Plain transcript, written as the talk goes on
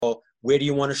where do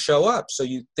you want to show up? So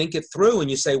you think it through and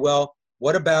you say, well,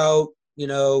 what about,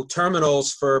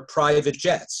 terminals for private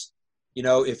jets?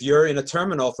 If you're in a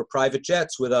terminal for private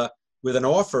jets with an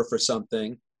offer for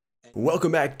something.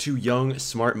 Welcome back to Young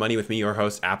Smart Money with me, your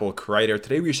host, Apple Kreider.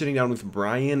 Today we're sitting down with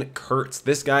Brian Kurtz.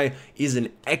 This guy is an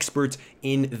expert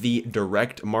in the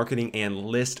direct marketing and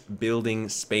list building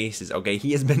spaces, okay?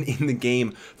 He has been in the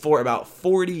game for about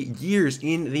 40 years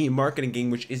in the marketing game,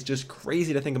 which is just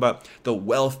crazy to think about the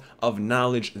wealth of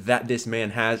knowledge that this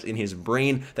man has in his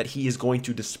brain that he is going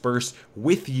to disperse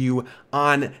with you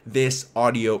on this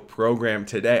audio program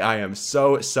today. I am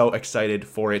so excited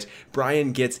for it.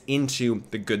 Brian gets into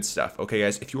the good stuff, okay,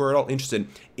 guys? If you are at all interested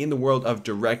in the world of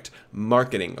direct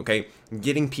marketing, okay,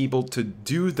 getting people to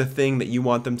do the thing that you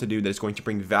want them to do that is going to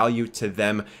bring value to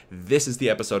them, this is the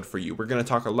episode for you. We're going to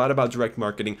talk a lot about direct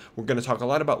marketing. We're going to talk a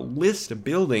lot about list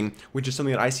building, which is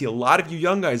something that I see a lot of you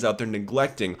young guys out there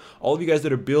neglecting. All of you guys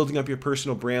that are building up your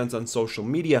personal brands on social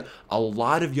media, a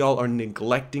lot of y'all are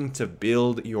neglecting to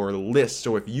build your list.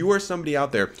 So if you are somebody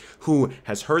out there who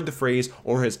has heard the phrase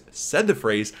or has said the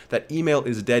phrase that email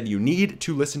is dead, you need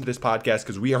to listen to this podcast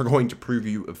because we are going to prove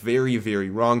you very, very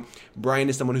wrong. Brian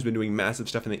is someone who's been doing massive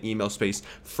stuff in the email space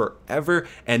forever,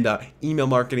 and email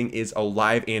marketing is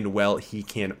alive and well. He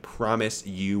can promise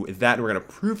you that, and we're going to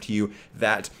prove to you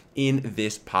that in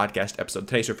this podcast episode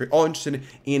today. So if you're all interested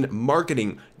in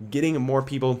marketing, getting more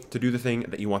people to do the thing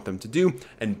that you want them to do,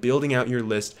 and building out your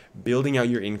list, building out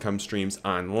your income streams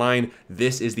online,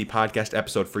 this is the podcast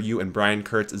episode for you, and Brian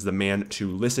Kurtz is the man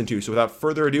to listen to. So without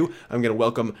further ado, I'm going to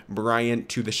welcome Brian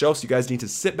to the show. So you guys need to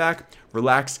sit back,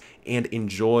 relax, and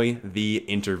enjoy the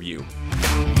interview.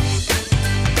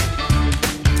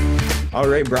 All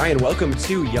right, Brian, welcome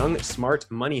to Young Smart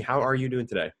Money. How are you doing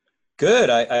today?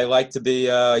 Good. I like to be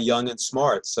young and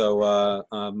smart, so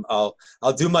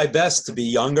I'll do my best to be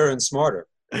younger and smarter.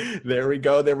 There we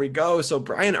go. So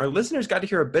Brian, our listeners got to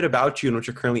hear a bit about you and what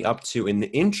you're currently up to in the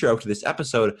intro to this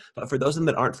episode. But for those of them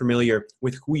that aren't familiar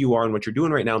with who you are and what you're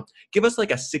doing right now, give us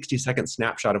like a 60-second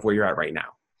snapshot of where you're at right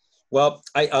now. Well,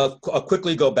 I'll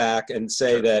quickly go back and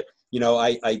say that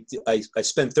I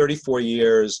spent 34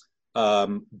 years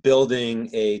building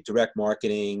a direct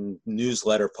marketing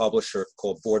newsletter publisher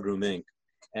called Boardroom Inc.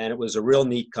 And it was a real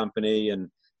neat company, and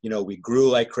we grew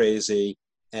like crazy.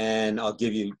 And I'll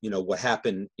give you what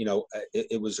happened.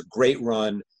 It was a great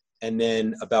run. And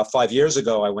then about 5 years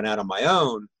ago, I went out on my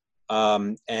own,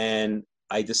 and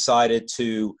I decided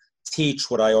to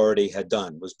teach what I already had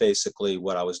done, was basically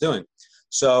what I was doing.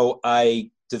 So I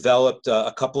developed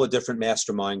a couple of different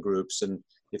mastermind groups. And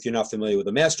if you're not familiar with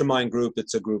a mastermind group,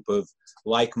 it's a group of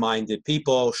like-minded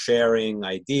people sharing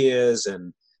ideas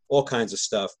and all kinds of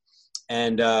stuff.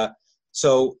 And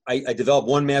so I developed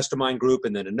one mastermind group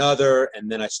and then another,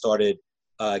 and then I started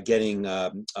getting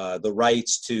the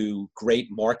rights to great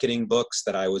marketing books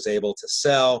that I was able to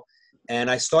sell. And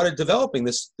I started developing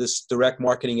this direct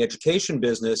marketing education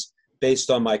business based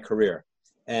on my career.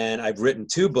 And I've written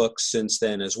 2 books since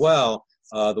then as well.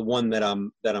 The one that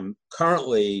I'm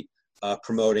currently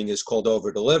promoting is called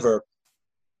Over Deliver,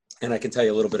 and I can tell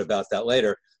you a little bit about that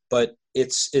later. But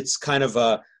it's kind of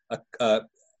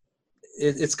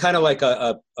it's kind of like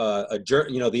a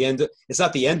journey. The end. It's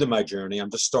not the end of my journey.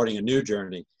 I'm just starting a new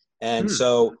journey, and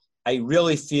so I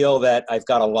really feel that I've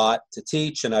got a lot to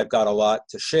teach and I've got a lot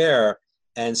to share.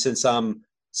 And since I'm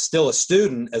still a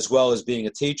student as well as being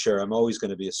a teacher, I'm always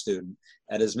going to be a student.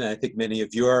 And as I think many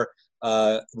of your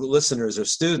listeners are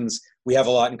students, we have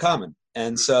a lot in common.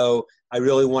 And so I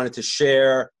really wanted to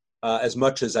share as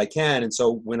much as I can. And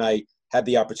so when I had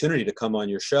the opportunity to come on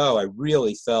your show, I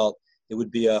really felt it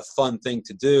would be a fun thing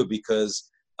to do because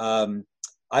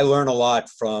I learn a lot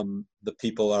from the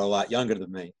people that are a lot younger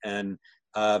than me. And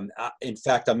in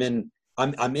fact, I'm in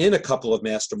a couple of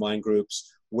mastermind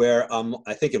groups where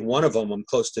I think in one of them I'm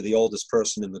close to the oldest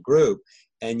person in the group,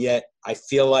 and yet I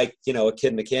feel like a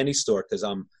kid in a candy store because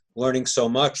I'm learning so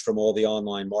much from all the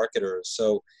online marketers.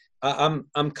 So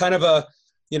I'm kind of a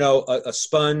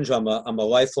sponge. I'm a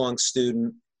lifelong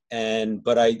student,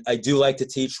 but I do like to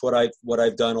teach what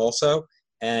I've done also,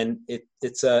 and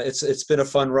it's been a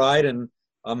fun ride, and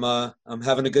I'm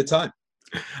having a good time.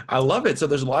 I love it. So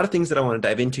there's a lot of things that I want to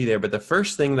dive into there, but the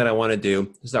first thing that I want to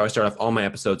do, this is how I start off all my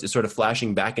episodes, is sort of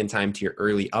flashing back in time to your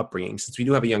early upbringing. Since we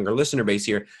do have a younger listener base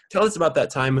here, tell us about that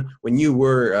time when you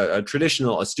were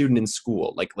a student in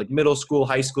school, like middle school,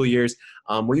 high school years.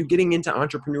 Were you getting into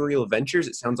entrepreneurial ventures?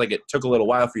 It sounds like it took a little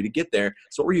while for you to get there.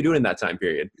 So what were you doing in that time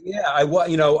period? Yeah, I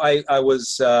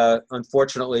was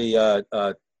unfortunately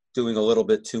doing a little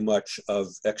bit too much of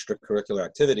extracurricular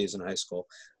activities in high school,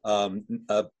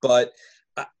 but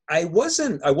I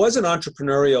wasn't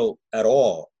entrepreneurial at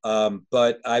all,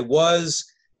 but I was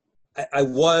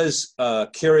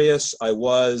curious. I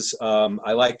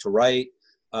like to write.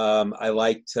 I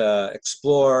like to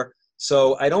explore.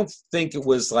 So I don't think it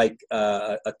was like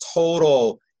a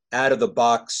total out of the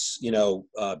box,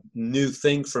 new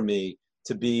thing for me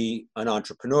to be an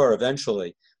entrepreneur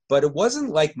eventually. But it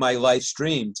wasn't like my life's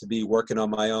dream to be working on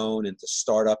my own and to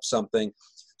start up something.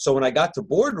 So when I got to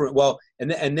boardroom, well, and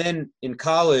then in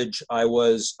college, I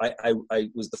was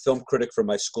the film critic for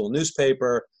my school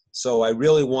newspaper. So I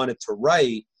really wanted to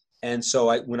write. And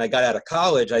so when I got out of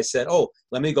college, I said, oh,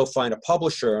 let me go find a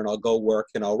publisher and I'll go work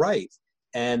and I'll write.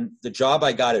 And the job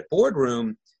I got at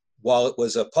Boardroom, while it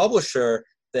was a publisher,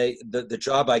 the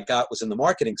job I got was in the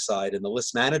marketing side, in the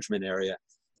list management area.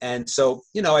 And so,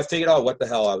 I figured, oh, what the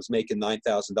hell? I was making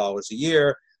 $9,000 a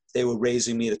year. They were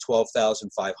raising me to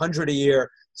 $12,500 a year.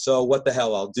 So what the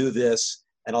hell? I'll do this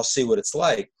and I'll see what it's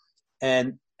like.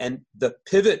 And the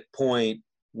pivot point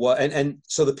was,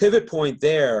 so the pivot point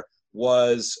there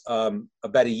was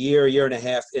about a year and a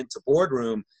half into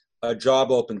Boardroom, a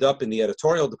job opened up in the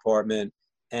editorial department.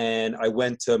 And I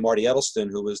went to Marty Edelston,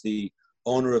 who was the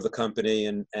owner of the company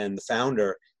and the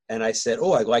founder. And I said,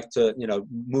 oh, I'd like to,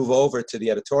 move over to the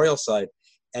editorial side.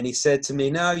 And he said to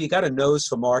me, no, you got a nose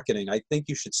for marketing. I think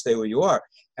you should stay where you are.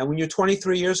 And when you're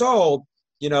 23 years old,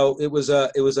 it was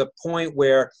a point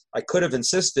where I could have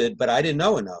insisted, but I didn't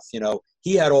know enough.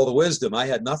 He had all the wisdom. I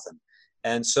had nothing.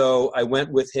 And so I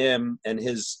went with him and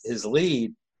his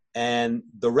lead, and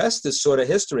the rest is sort of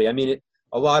history. I mean,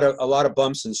 a lot of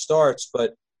bumps and starts,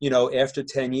 but after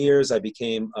 10 years, I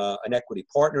became an equity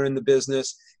partner in the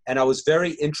business, and I was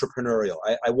very entrepreneurial.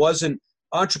 I wasn't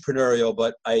entrepreneurial,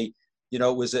 but it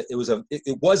was an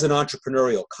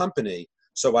entrepreneurial company.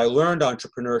 So I learned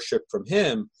entrepreneurship from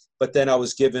him, but then I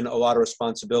was given a lot of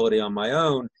responsibility on my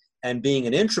own. And being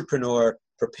an entrepreneur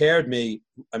prepared me.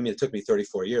 I mean, it took me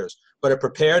 34 years, but it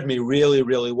prepared me really,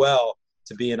 really well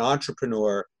to be an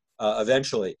entrepreneur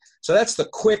eventually. So that's the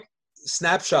quick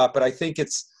snapshot. But I think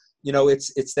it's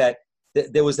that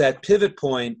there was that pivot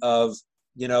point of,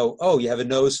 oh, you have a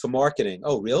nose for marketing.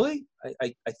 Oh, really?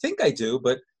 I think I do,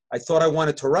 but I thought I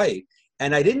wanted to write.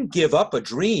 And I didn't give up a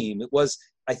dream.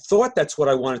 I thought that's what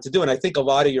I wanted to do. And I think a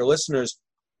lot of your listeners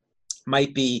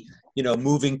might be,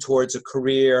 moving towards a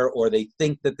career, or they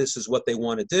think that this is what they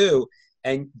want to do,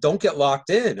 and don't get locked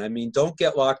in. I mean, don't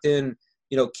get locked in,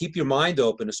 keep your mind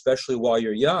open, especially while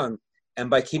you're young. And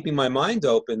by keeping my mind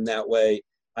open that way,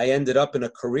 I ended up in a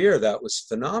career that was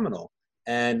phenomenal.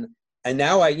 And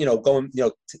now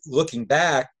looking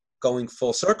back, going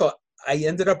full circle, I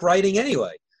ended up writing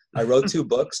anyway. I wrote 2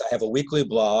 books. I have a weekly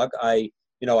blog. I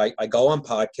go on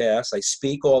podcasts. I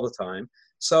speak all the time.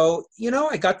 So,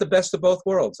 I got the best of both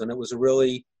worlds, and it was a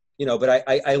really, but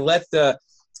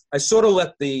I sort of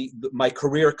let my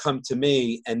career come to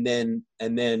me, and then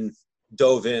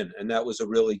dove in, and that was a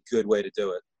really good way to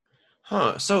do it.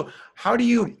 Huh. So how do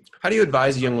you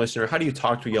advise a young listener? How do you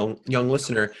talk to a young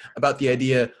listener about the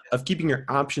idea of keeping your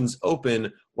options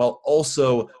open while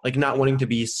also like not wanting to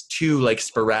be too like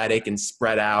sporadic and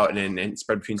spread out and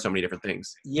spread between so many different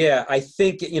things? Yeah, I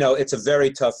think, it's a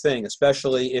very tough thing,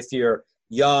 especially if you're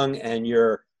young and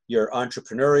you're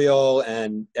entrepreneurial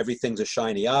and everything's a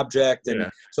shiny object. And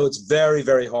so it's very,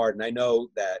 very hard. And I know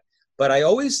that, but I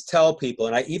always tell people,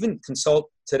 and I even consult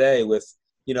today with,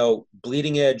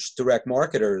 bleeding edge direct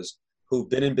marketers who've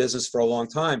been in business for a long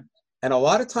time. And a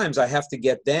lot of times I have to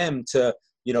get them to,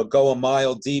 go a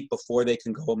mile deep before they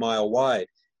can go a mile wide.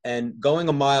 And going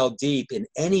a mile deep in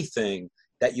anything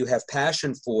that you have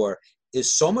passion for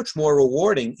is so much more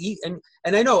rewarding.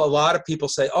 And I know a lot of people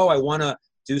say, oh, I want to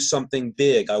do something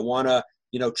big. I want to,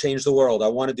 change the world. I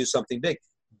want to do something big.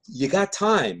 You got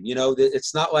time.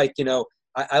 It's not like,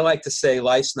 I like to say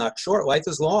life's not short. Life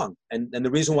is long. And the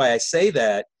reason why I say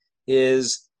that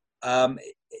is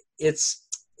it's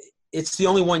the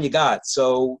only one you got.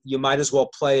 So you might as well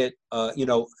play it,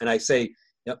 and I say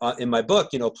in my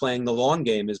book, playing the long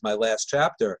game is my last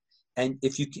chapter. And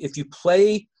if you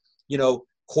play,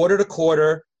 quarter to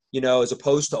quarter, as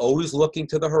opposed to always looking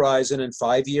to the horizon and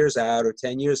 5 years out or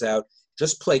 10 years out,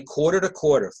 just play quarter to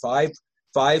quarter, five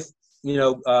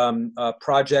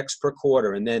projects per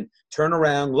quarter, and then turn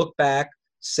around, look back,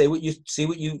 see what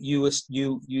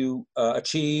you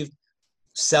achieved,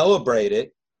 celebrate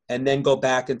it, and then go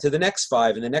back into the next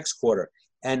 5 in the next quarter.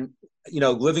 And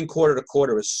living quarter to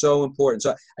quarter is so important.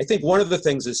 So I think one of the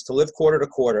things is to live quarter to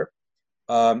quarter.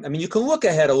 You can look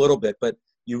ahead a little bit, but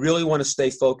you really want to stay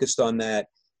focused on that,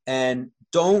 and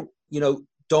don't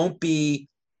be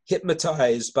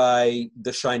hypnotized by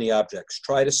the shiny objects.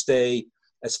 Try to stay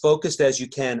as focused as you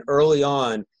can early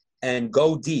on, and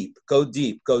go deep, go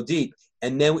deep, go deep.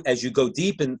 And then as you go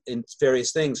deep in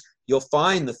various things, you'll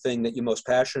find the thing that you're most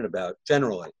passionate about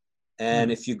generally.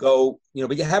 And if you go,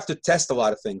 but you have to test a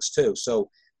lot of things too. So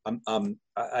I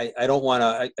don't want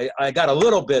to, I got a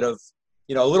little bit of,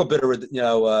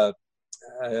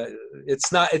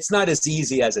 it's not as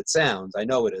easy as it sounds. I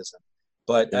know it isn't,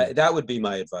 but that would be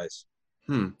my advice.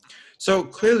 So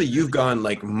clearly you've gone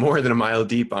like more than a mile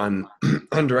deep on,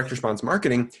 on direct response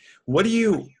marketing.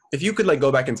 If you could like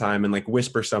go back in time and like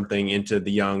whisper something into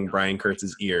the young Brian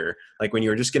Kurtz's ear, like when you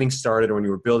were just getting started or when you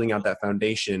were building out that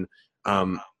foundation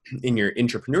in your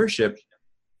entrepreneurship,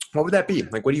 what would that be?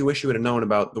 Like, what do you wish you would have known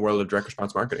about the world of direct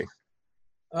response marketing?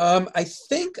 I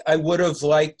think I would have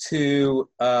liked to,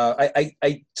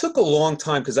 I took a long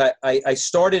time because I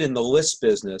started in the list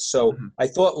business. So I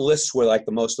thought lists were like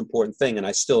the most important thing, and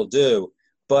I still do.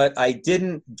 But I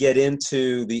didn't get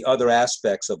into the other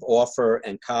aspects of offer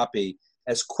and copy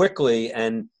as quickly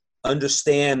and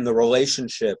understand the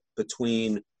relationship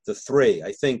between the three.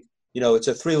 I think, it's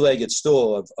a three-legged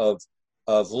stool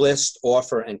of list,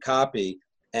 offer, and copy.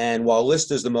 And while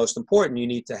list is the most important, you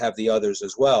need to have the others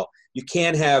as well. You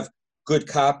can't have good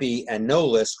copy and no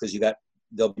list because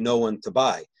there'll be no one to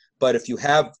buy. But if you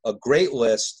have a great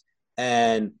list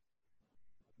and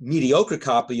mediocre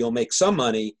copy, you'll make some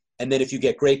money. And then if you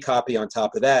get great copy on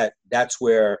top of that, that's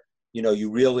where, you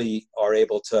really are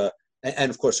able to, and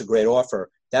of course a great offer,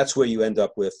 that's where you end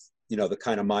up with, the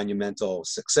kind of monumental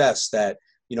success that,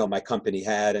 my company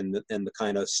had and the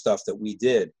kind of stuff that we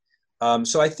did.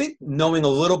 So I think knowing a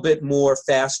little bit more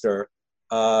faster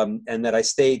and that I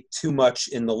stayed too much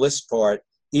in the list part,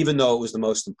 even though it was the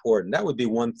most important, that would be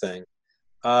one thing.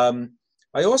 I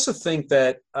also think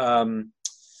that, I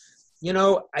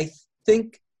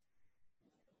think,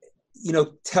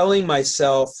 telling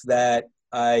myself that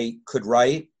I could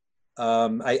write,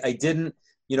 I didn't,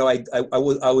 I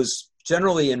was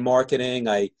generally in marketing.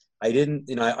 I didn't,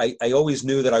 I always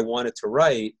knew that I wanted to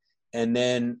write. And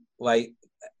then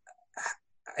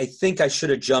I think I should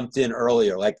have jumped in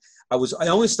earlier. I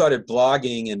only started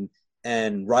blogging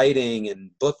and writing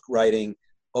and book writing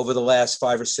over the last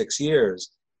 5 or 6 years.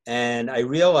 And I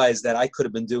realized that I could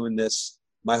have been doing this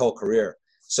my whole career.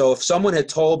 So if someone had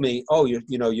told me, oh,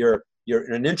 you're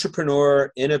an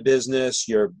entrepreneur in a business,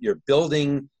 you're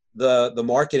building the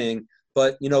marketing,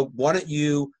 but why don't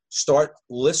you start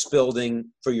list building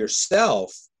for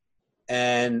yourself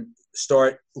and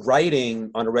start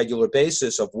writing on a regular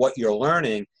basis of what you're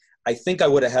learning, I think I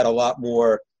would have had a lot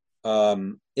more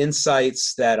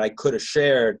insights that I could have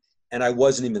shared, and I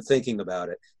wasn't even thinking about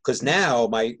it. Because now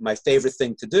my favorite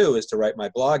thing to do is to write my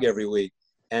blog every week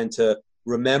and to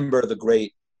remember the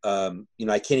great, I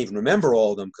can't even remember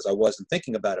all of them because I wasn't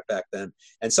thinking about it back then.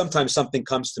 And sometimes something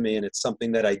comes to me and it's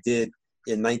something that I did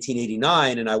in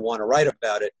 1989 and I want to write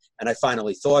about it, and I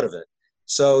finally thought of it.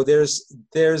 So there's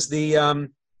the,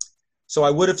 so I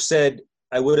would have said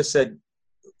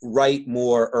write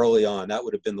more early on. That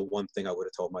would have been the one thing I would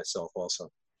have told myself also.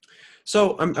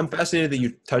 So I'm fascinated that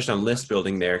you touched on list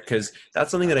building there, because that's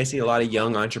something that I see a lot of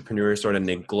young entrepreneurs sort of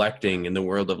neglecting in the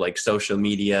world of like social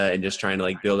media and just trying to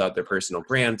like build out their personal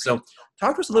brand. So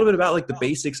talk to us a little bit about like the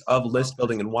basics of list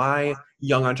building and why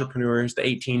young entrepreneurs, the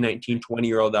 18, 19,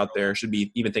 20-year-old out there should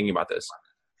be even thinking about this.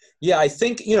 Yeah, I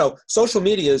think, social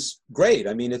media is great.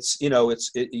 I mean, it's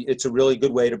a really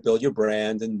good way to build your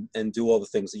brand and do all the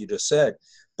things that you just said.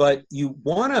 But you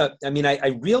want to,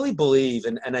 I really believe,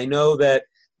 and I know that,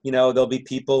 there'll be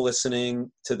people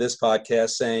listening to this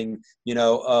podcast saying,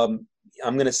 I'm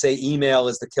going to say email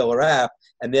is the killer app.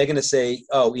 And they're going to say,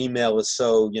 oh, email is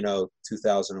so,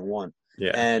 2001.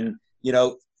 Yeah. And,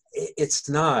 it's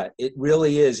not. It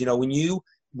really is.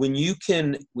 When you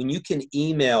can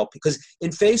email, because in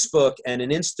Facebook and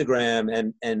in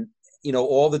Instagram and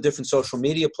all the different social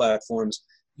media platforms,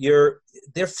 they're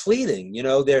fleeting.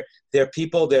 They're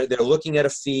people, they're looking at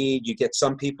a feed. You get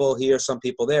some people here, some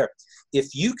people there.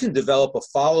 If you can develop a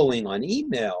following on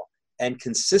email and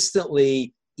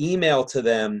consistently email to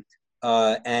them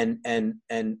and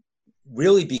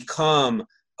really become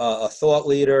a thought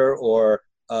leader or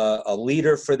a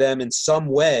leader for them in some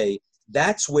way,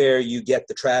 that's where you get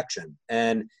the traction.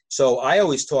 And so I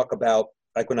always talk about,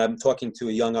 like when I'm talking to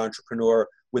a young entrepreneur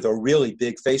with a really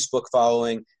big Facebook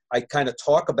following, I kind of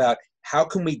talk about how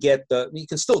can we get you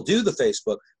can still do the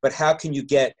Facebook, but how can you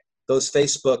get those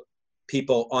Facebook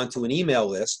people onto an email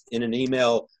list in an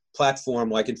email platform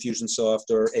like Infusionsoft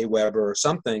or Aweber or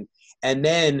something, and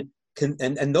then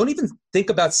and don't even think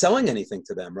about selling anything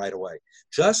to them right away.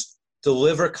 Just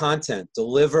deliver content,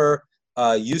 deliver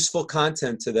useful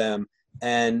content to them,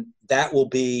 and that will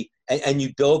be, and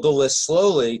you build the list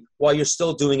slowly while you're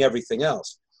still doing everything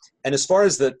else. And as far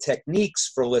as the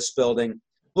techniques for list building,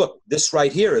 look, this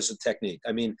right here is a technique.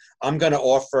 I mean, I'm going to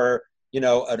offer,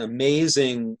 an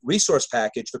amazing resource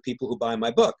package for people who buy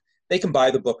my book. They can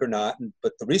buy the book or not,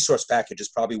 but the resource package is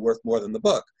probably worth more than the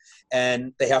book.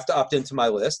 And they have to opt into my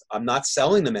list. I'm not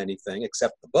selling them anything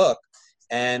except the book.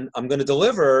 And I'm going to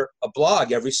deliver a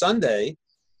blog every Sunday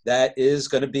that is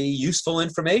going to be useful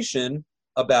information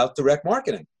about direct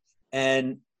marketing.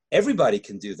 And everybody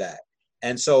can do that.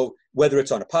 And so whether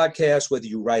it's on a podcast, whether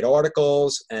you write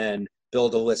articles and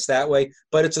build a list that way,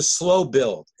 but it's a slow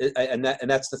build. And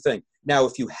that's the thing. Now,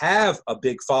 if you have a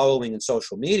big following in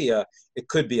social media, it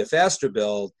could be a faster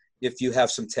build if you have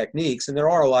some techniques. And there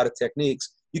are a lot of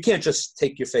techniques. You can't just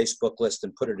take your Facebook list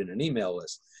and put it in an email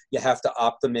list. You have to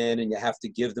opt them in, and you have to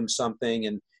give them something,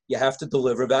 and you have to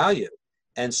deliver value.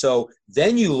 And so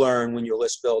then you learn, when you're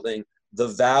list building, the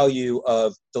value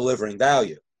of delivering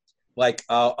value. Like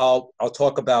I'll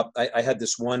talk about, I had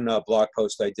this one blog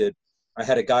post I did. I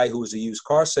had a guy who was a used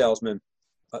car salesman,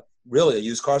 really a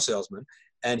used car salesman,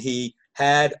 and he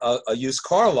had a used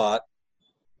car lot,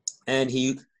 and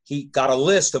he got a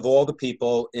list of all the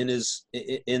people in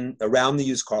around the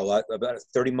used car lot, about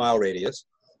a 30-mile radius,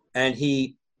 and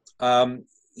he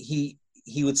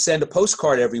would send a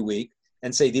postcard every week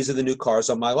and say, these are the new cars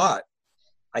on my lot.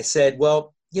 I said,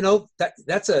 well,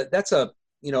 that's a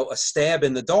stab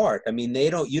in the dark. I mean,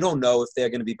 you don't know if they're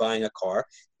going to be buying a car.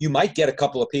 You might get a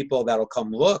couple of people that'll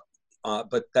come look,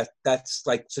 but that's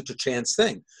like such a chance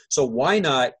thing. So why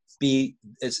not be,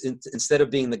 instead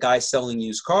of being the guy selling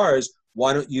used cars,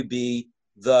 why don't you be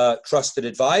the trusted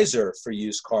advisor for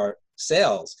used car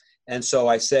sales? And so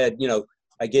I said,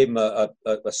 I gave him a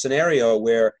scenario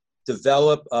where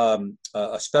develop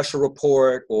a special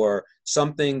report or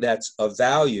something that's of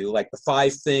value, like the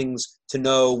 5 things to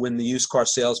know when the used car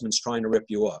salesman's trying to rip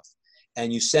you off.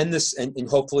 And you send this, and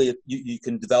hopefully you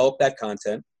can develop that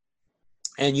content,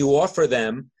 and you offer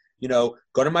them,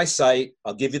 go to my site,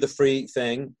 I'll give you the free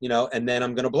thing, and then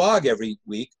I'm going to blog every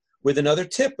week with another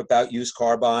tip about used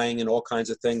car buying and all kinds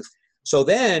of things. So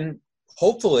then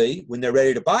hopefully when they're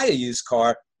ready to buy a used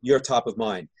car, you're top of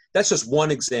mind. That's just one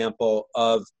example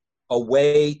of a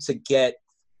way to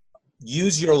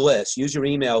use your list, use your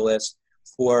email list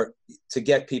to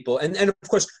get people. And of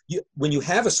course, when you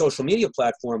have a social media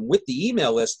platform with the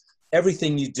email list,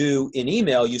 everything you do in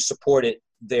email, you support it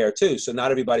there too. So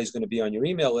not everybody's going to be on your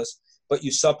email list, but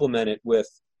you supplement it with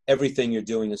everything you're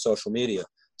doing in social media.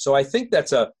 So I think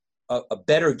that's a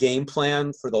better game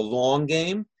plan for the long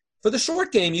game. For the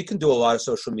short game, you can do a lot of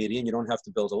social media and you don't have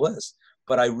to build a list.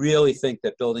 But I really think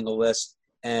that building a list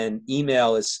and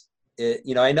email is,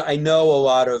 I know a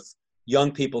lot of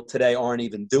young people today aren't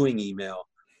even doing email.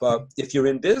 But if you're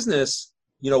in business,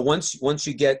 once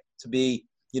you get to be,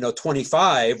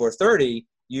 25 or 30,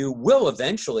 you will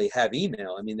eventually have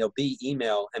email. I mean, there'll be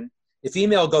email. And if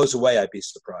email goes away, I'd be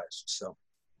surprised. So.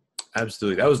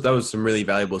 Absolutely. That was some really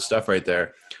valuable stuff right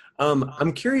there.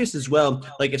 I'm curious as well,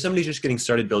 like if somebody's just getting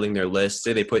started building their list,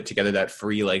 say they put together that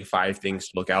free, 5 things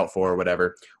to look out for or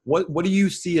whatever, what do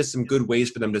you see as some good ways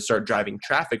for them to start driving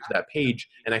traffic to that page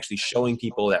and actually showing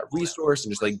people that resource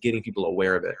and just getting people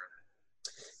aware of it?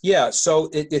 Yeah.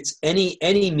 So it's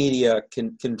any media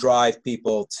can drive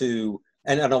people to,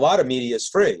 and a lot of media is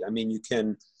free. I mean,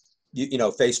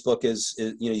 Facebook is,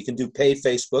 you can do paid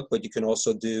Facebook, but you can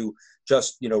also do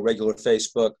just, regular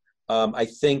Facebook. I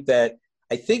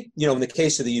think, in the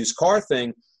case of the used car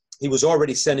thing, he was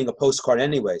already sending a postcard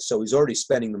anyway. So he's already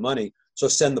spending the money. So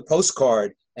send the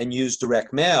postcard and use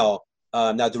direct mail.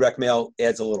 Now direct mail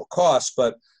adds a little cost,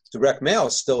 but direct mail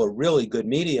is still a really good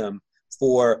medium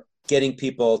for getting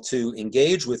people to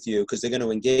engage with you, because they're going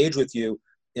to engage with you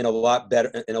in a lot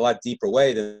deeper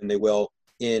way than they will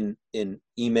in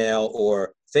email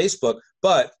or Facebook.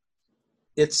 But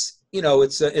it's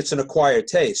an acquired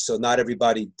taste. So not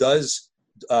everybody does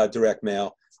direct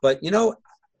mail, but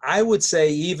I would say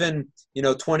even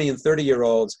 20 and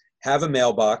 30-year-olds have a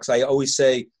mailbox. I always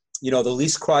say the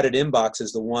least crowded inbox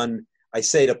is the one I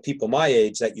say to people my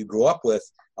age that you grew up with.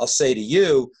 I'll say to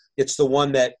you, it's the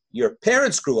one that your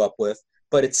parents grew up with,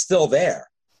 but it's still there,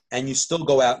 and you still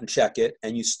go out and check it,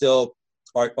 and you still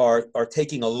are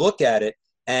taking a look at it,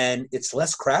 and it's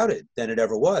less crowded than it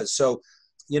ever was. So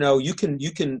you can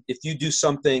if you do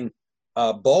something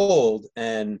bold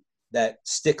and that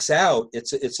sticks out,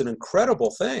 it's an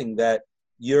incredible thing that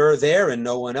you're there and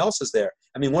no one else is there.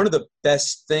 I mean, one of the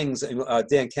best things,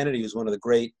 Dan Kennedy, who's one of the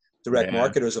great direct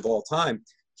marketers of all time,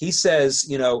 he says,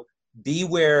 be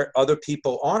where other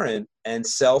people aren't and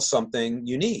sell something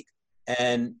unique.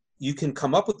 And, you can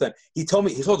come up with them. He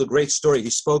told a great story. He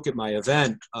spoke at my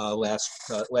event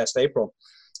last April,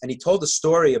 and he told a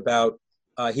story about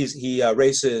he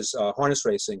races harness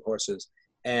racing horses,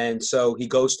 and so he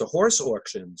goes to horse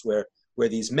auctions where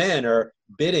these men are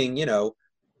bidding, $100,000,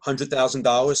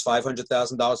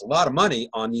 $500,000, a lot of money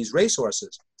on these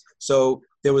racehorses. So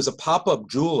there was a pop-up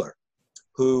jeweler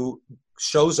who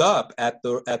shows up at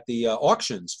the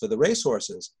auctions for the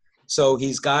racehorses. So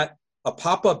he's got a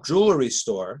pop-up jewelry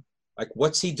store. Like,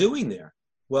 what's he doing there?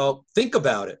 Well, think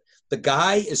about it. The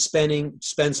guy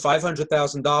spends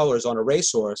 $500,000 on a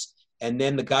racehorse, and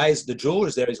then the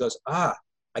jeweler's there. He goes,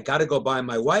 I got to go buy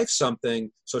my wife something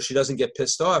so she doesn't get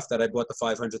pissed off that I bought the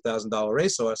 $500,000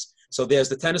 racehorse. So there's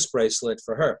the tennis bracelet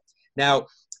for her. Now,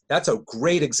 that's a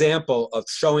great example of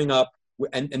showing up,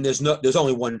 and there's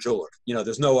only one jeweler.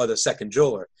 There's no other second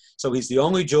jeweler. So he's the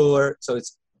only jeweler.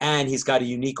 And he's got a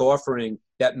unique offering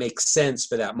that makes sense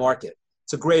for that market.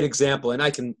 It's a great example, and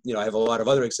I have a lot of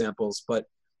other examples, but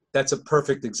that's a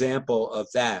perfect example of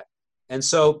that. And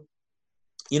so,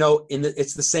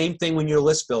 it's the same thing when you're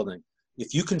list building.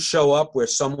 If you can show up where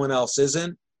someone else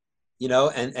isn't,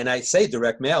 and I say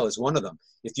direct mail is one of them.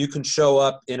 If you can show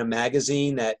up in a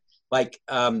magazine that, like,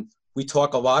 we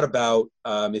talk a lot about,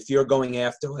 if you're going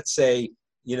after, let's say,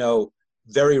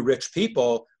 very rich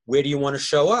people, where do you want to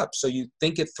show up? So you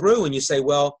think it through and you say,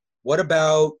 well, what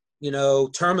about,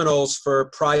 terminals for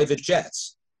private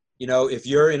jets? If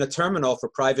you're in a terminal for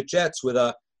private jets with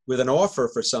an offer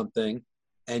for something,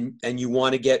 and you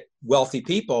want to get wealthy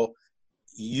people,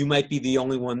 you might be the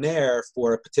only one there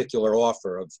for a particular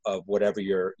offer of whatever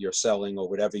you're selling or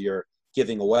whatever you're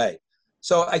giving away.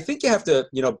 So I think you have to,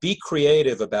 be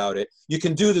creative about it. You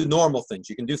can do the normal things.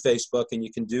 You can do Facebook, and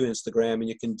you can do Instagram, and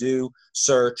you can do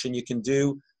search, and you can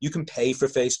pay for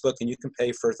Facebook, and you can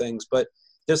pay for things. But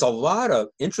there's a lot of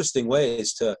interesting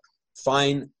ways to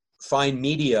find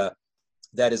media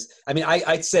that is,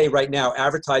 I'd say right now,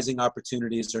 advertising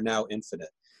opportunities are now infinite.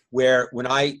 Where when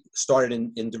I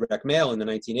started in direct mail in the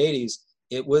 1980s,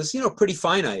 it was, pretty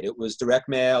finite. It was direct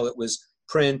mail, it was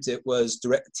print, it was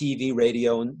direct TV,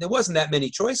 radio, and there wasn't that many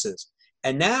choices.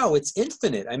 And now it's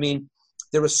infinite.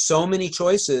 There are so many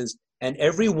choices, and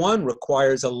every one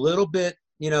requires a little bit,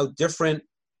 different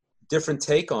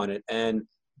take on it. And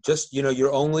just,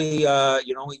 you're only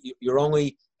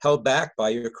held back by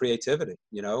your creativity,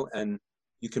 and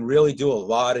you can really do a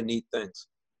lot of neat things.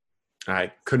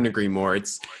 I couldn't agree more.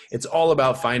 It's all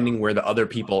about finding where the other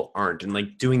people aren't, and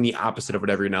like doing the opposite of what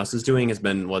everyone else is doing has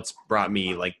been what's brought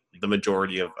me like the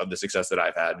majority of the success that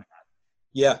I've had.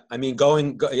 Yeah.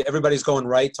 Everybody's going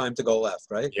right, time to go left,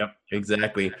 right? Yep,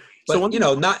 exactly. But,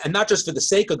 not just for the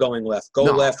sake of going left,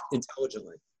 left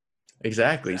intelligently.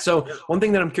 Exactly. So one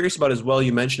thing that I'm curious about as well,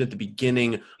 you mentioned at the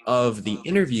beginning of the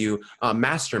interview,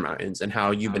 masterminds and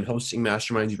how you've been hosting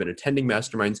masterminds, you've been attending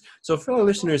masterminds. So for our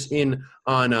listeners in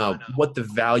on what the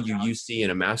value you see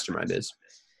in a mastermind is.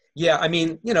 Yeah.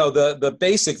 The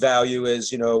basic value is,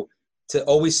 to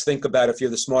always think about, if you're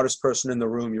the smartest person in the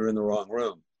room, you're in the wrong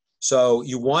room. So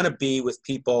you want to be with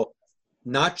people,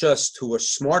 not just who are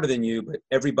smarter than you, but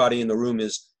everybody in the room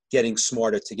is getting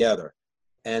smarter together.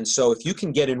 And so if you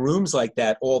can get in rooms like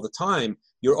that all the time,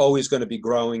 you're always going to be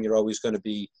growing. You're always going to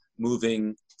be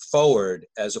moving forward,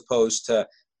 as opposed to,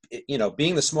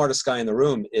 being the smartest guy in the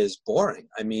room is boring.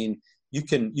 You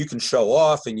can show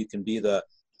off and you can be the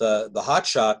hot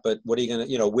shot, but what are you going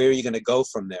to, where are you going to go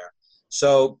from there?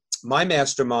 So my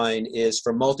mastermind is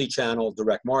for multi-channel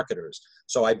direct marketers.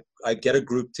 So I get a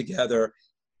group together.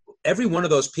 Every one of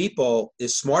those people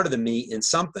is smarter than me in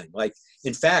something. Like,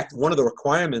 in fact, one of the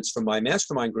requirements for my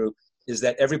mastermind group is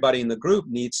that everybody in the group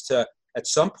needs to, at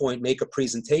some point, make a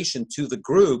presentation to the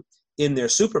group in their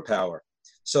superpower.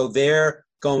 So they're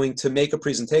going to make a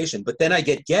presentation. But then I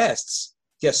get guest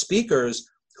speakers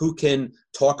who can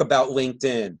talk about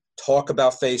LinkedIn, talk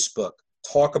about Facebook,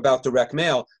 talk about direct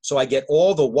mail. So I get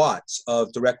all the watts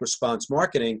of direct response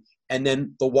marketing, and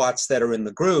then the watts that are in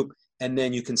the group. And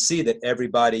then you can see that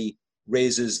everybody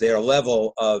raises their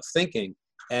level of thinking.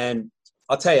 And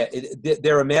I'll tell you,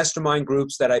 there are mastermind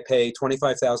groups that I pay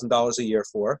 $25,000 a year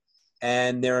for,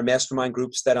 and there are mastermind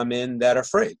groups that I'm in that are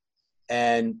free.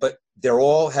 But they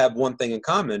all have one thing in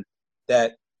common,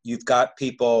 that you've got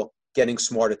people getting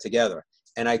smarter together.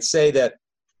 And I'd say that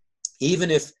even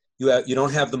if you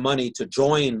don't have the money to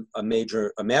join a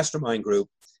mastermind group,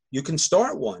 you can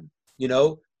start one.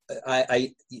 You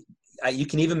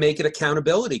can even make it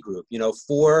accountability group.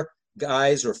 4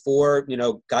 guys or 4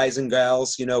 guys and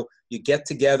gals. You get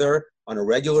together on a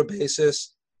regular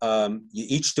basis. You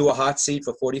each do a hot seat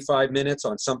for 45 minutes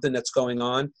on something that's going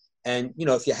on. And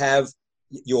if you have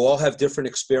You all have different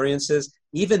experiences.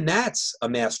 Even that's a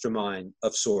mastermind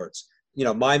of sorts. You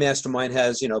know, my mastermind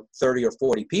has, 30 or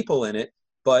 40 people in it,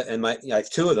 I have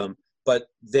two of them, but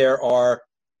there are,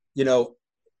 you know,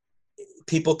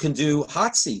 people can do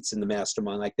hot seats in the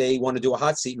mastermind. Like they want to do a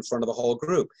hot seat in front of the whole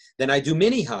group. Then I do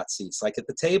mini hot seats, like at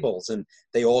the tables, and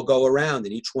they all go around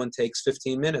and each one takes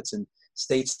 15 minutes and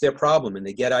states their problem and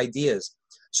they get ideas.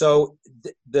 So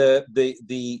the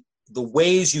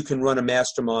ways you can run a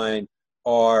mastermind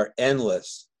are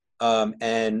endless.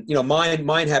 And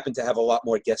mine happen to have a lot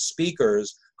more guest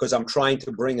speakers because I'm trying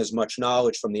to bring as much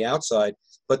knowledge from the outside,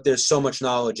 but there's so much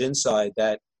knowledge inside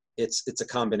that it's a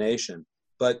combination.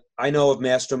 But I know of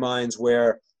masterminds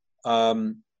where they're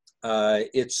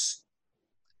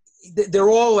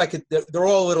all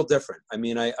a little different. I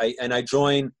mean,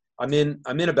 I'm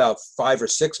in about 5 or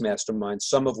 6 masterminds,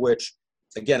 some of which,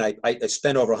 again, I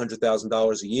spend over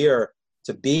 $100,000 a year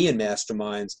to be in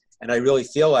masterminds, and I really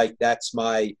feel like that's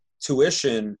my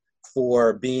tuition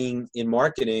for being in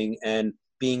marketing and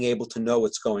being able to know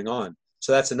what's going on.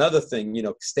 So that's another thing,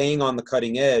 staying on the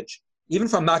cutting edge, even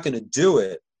if I'm not going to do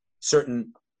it,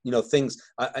 certain, things,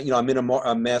 I'm in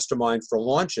a mastermind for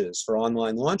launches, for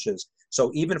online launches.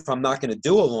 So even if I'm not going to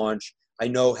do a launch, I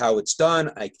know how it's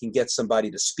done. I can get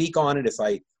somebody to speak on it if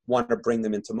I want to bring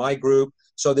them into my group.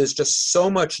 So there's just so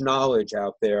much knowledge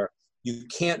out there. You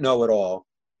can't know it all.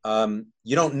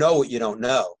 You don't know what you don't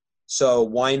know. So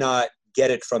why not get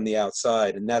it from the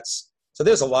outside? And so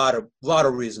there's a lot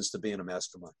of reasons to be in a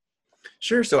mastermind.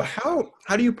 Sure. So how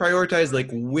do you prioritize like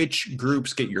which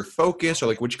groups get your focus or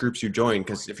like which groups you join?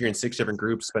 Because if you're in 6 different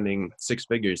groups spending 6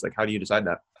 figures, like how do you decide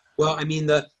that? Well, I mean,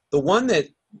 the one that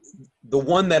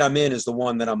I'm in is the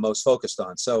one that I'm most focused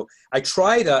on. So I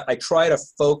try to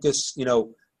focus,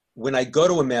 when I go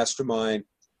to a mastermind,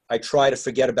 I try to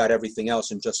forget about everything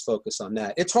else and just focus on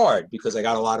that. It's hard because I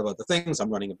got a lot of other things. I'm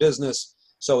running a business,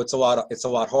 so it's a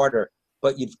lot harder.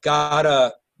 But you've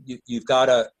gotta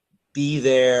be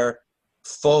there,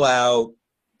 full out,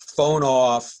 phone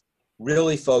off,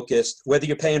 really focused, whether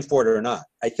you're paying for it or not.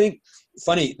 I think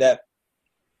funny that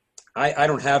I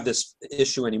don't have this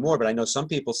issue anymore, but I know some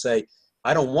people say,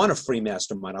 I don't want a free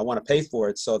mastermind. I want to pay for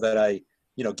it so that I,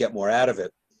 get more out of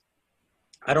it.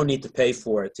 I don't need to pay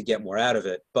for it to get more out of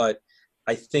it. But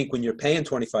I think when you're paying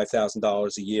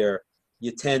 $25,000 a year,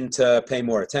 you tend to pay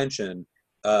more attention.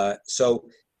 So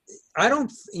I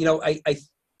don't,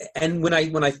 and when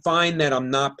I find that I'm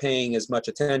not paying as much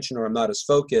attention or I'm not as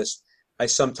focused, I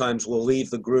sometimes will leave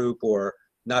the group or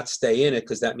not stay in it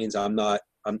because that means I'm not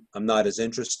as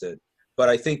interested. But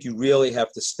I think you really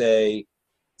have to stay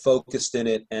focused in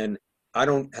it, and I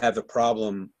don't have a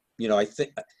problem. I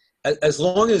think as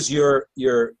long as you're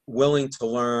willing to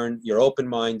learn, you're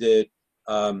open-minded,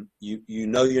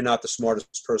 you're not the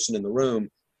smartest person in the room,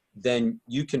 then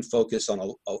you can focus on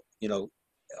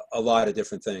a lot of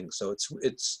different things. So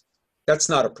that's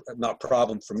not a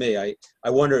problem for me. I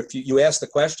wonder if you asked the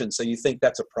question, so you think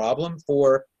that's a problem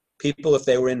for people if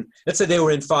they were in, let's say they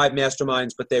were in 5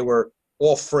 masterminds, but they were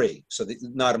all free, so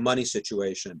not a money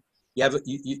situation. Do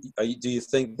you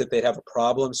think that they'd have a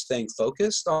problem staying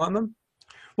focused on them?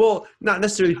 Well, not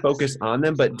necessarily focused on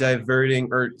them, but diverting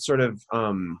or sort of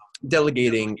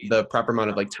delegating the proper amount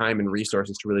of like time and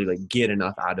resources to really like get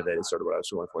enough out of it is sort of what I was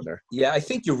going for there. Yeah, I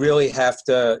think you really have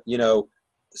to,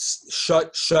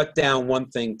 shut down one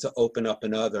thing to open up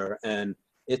another, and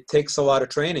it takes a lot of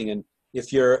training. And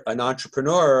if you're an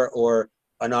entrepreneur or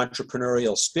an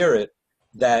entrepreneurial spirit,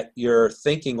 that you're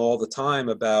thinking all the time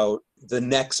about the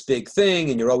next big thing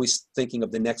and you're always thinking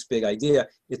of the next big idea,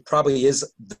 it probably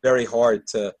is very hard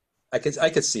to, I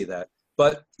could see that.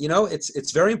 But,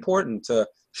 it's very important to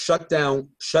shut down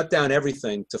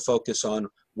everything to focus on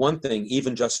one thing,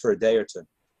 even just for a day or two.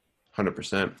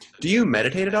 100%. Do you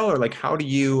meditate at all, or like how do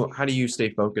you stay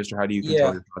focused, or how do you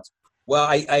control your thoughts? Well,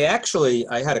 I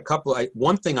had a couple.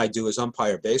 One thing I do is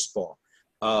umpire baseball.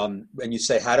 And you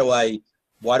say,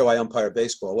 why do I umpire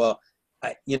baseball? Well,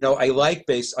 I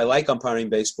like umpiring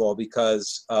baseball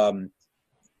because,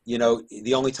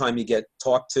 the only time you get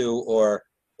talked to or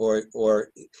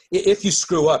if you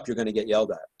screw up, you're going to get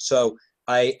yelled at. So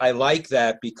I like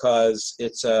that because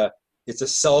it's a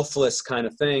selfless kind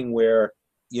of thing where,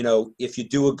 if you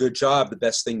do a good job, the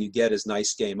best thing you get is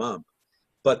nice game ump.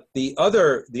 But the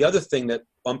other thing that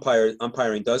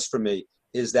umpiring does for me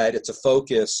is that it's a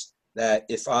focus that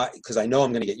because I know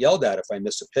I'm going to get yelled at if I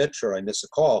miss a pitch or I miss a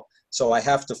call. So I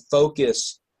have to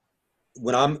focus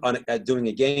when I'm doing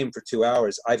a game for 2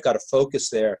 hours. I've got to focus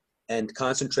there and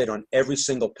concentrate on every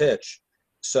single pitch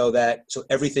so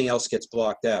everything else gets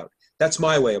blocked out. That's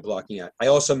my way of blocking out. I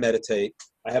also meditate.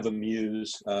 I have a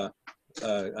muse.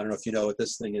 I don't know if you know what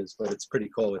this thing is, but it's pretty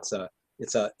cool. It's a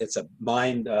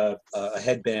mind a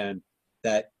headband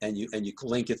that, and you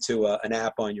link it to an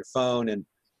app on your phone, and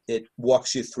it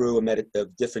walks you through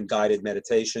of different guided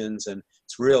meditations, and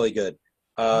it's really good.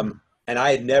 And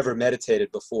I had never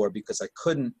meditated before because I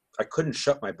couldn't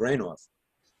shut my brain off,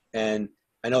 and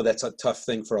I know that's a tough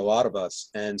thing for a lot of us.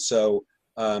 And so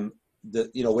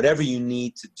whatever you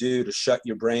need to do to shut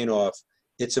your brain off,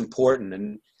 it's important.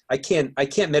 And I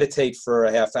can't meditate for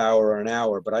a half hour or an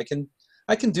hour, but I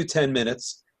can do 10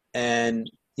 minutes, and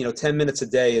 10 minutes a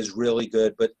day is really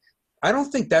good. But I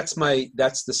don't think that's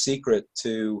the secret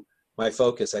to my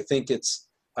focus. I think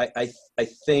I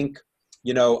think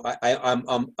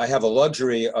I have a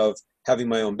luxury of having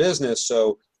my own business.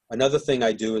 So another thing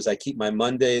I do is I keep my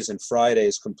Mondays and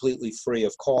Fridays completely free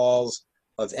of calls,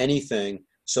 of anything,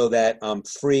 so that I'm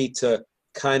free to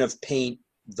kind of paint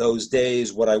those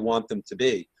days what I want them to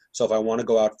be. So if I want to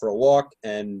go out for a walk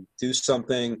and do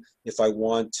something, if I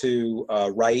want to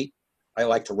write, I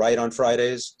like to write on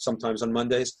Fridays, sometimes on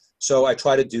Mondays. So I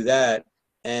try to do that.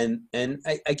 And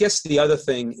I guess the other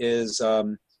thing is,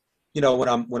 when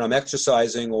I'm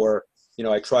exercising, or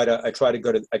I try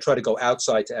to go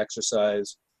outside to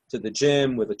exercise, to the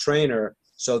gym with a trainer.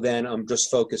 So then I'm just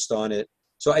focused on it.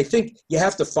 So I think you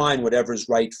have to find whatever's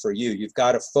right for you. You've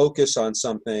got to focus on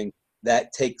something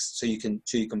that takes, so you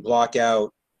can block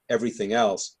out everything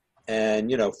else.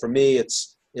 And for me,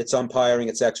 it's umpiring,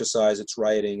 it's exercise, it's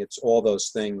writing, it's all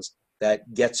those things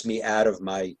that gets me out of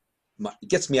my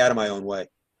own way.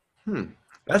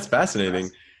 That's fascinating.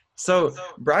 So,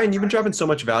 Brian, you've been dropping so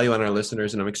much value on our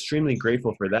listeners, and I'm extremely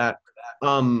grateful for that.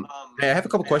 I have a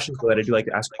couple questions that I do like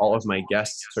to ask all of my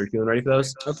guests. So, are you feeling ready for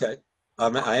those? Okay,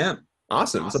 I am.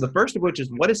 Awesome. So, the first of which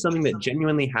is, what is something that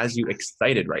genuinely has you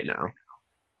excited right now?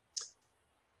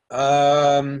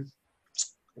 I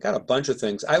got a bunch of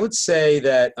things. I would say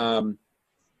that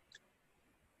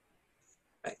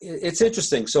it's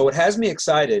interesting. So, what has me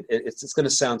excited, it's going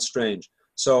to sound strange.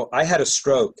 So, I had a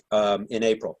stroke in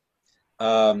April.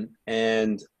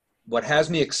 And what has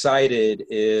me excited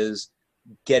is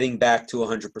getting back to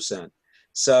 100%.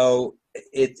 So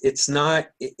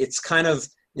it's kind of,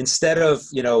 instead of,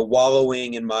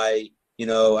 wallowing in my, I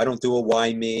don't do a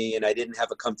why me, and I didn't have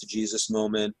a come to Jesus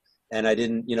moment, and I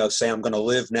didn't, say I'm going to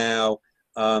live now.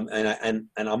 And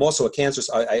I'm also a cancer.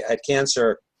 I had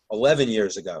cancer 11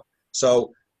 years ago.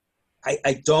 So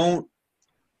I don't,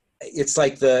 it's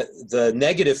like the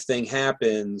negative thing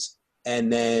happens,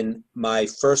 and then my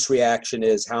first reaction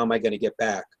is, how am I going to get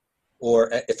back?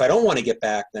 Or if I don't want to get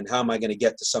back, then how am I going to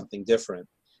get to something different?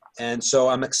 And so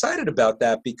I'm excited about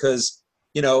that because,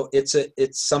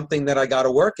 it's something that I got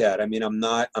to work at. I mean, I'm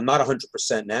not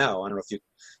 100% now. I don't know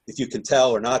if you can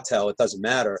tell or not tell, it doesn't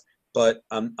matter, but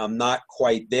I'm not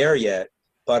quite there yet,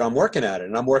 but I'm working at it.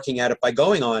 And I'm working at it by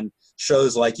going on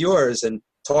shows like yours and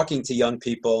talking to young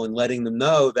people and letting them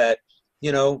know that,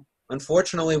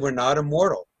 unfortunately, we're not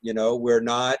immortal. We're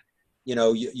not, you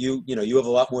have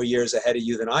a lot more years ahead of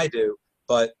you than I do,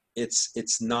 but it's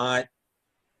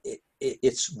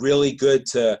really good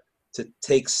to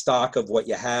take stock of what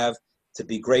you have, to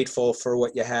be grateful for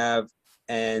what you have,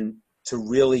 and to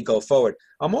really go forward.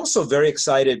 I'm also very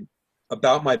excited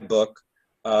about my book.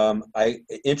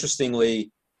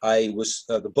 Interestingly,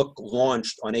 the book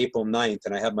launched on April 9th,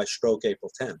 and I had my stroke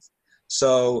April 10th.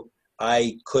 So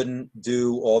I couldn't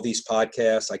do all these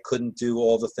podcasts. I couldn't do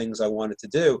all the things I wanted to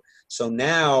do. So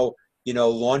now,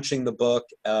 launching the book,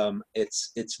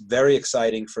 it's very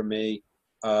exciting for me.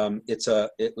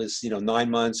 It was 9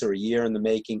 months or a year in the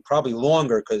making, probably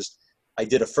longer, because I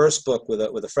did a first book with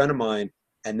a friend of mine,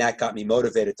 and that got me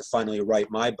motivated to finally write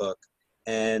my book.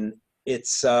 And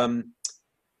I'm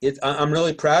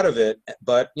really proud of it,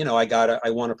 but I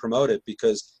want to promote it,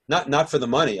 because not for the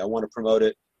money. I want to promote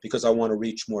it because I want to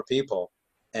reach more people.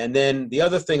 And then the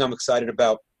other thing I'm excited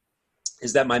about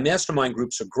is that my mastermind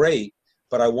groups are great,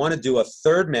 but I want to do a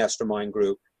third mastermind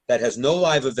group that has no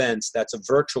live events. That's a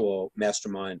virtual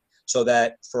mastermind, so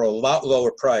that for a lot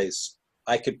lower price,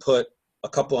 I could put a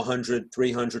couple of 100,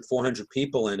 300, 400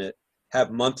 people in it,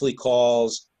 have monthly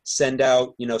calls, send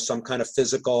out, some kind of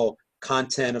physical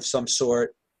content of some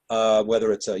sort,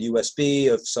 whether it's a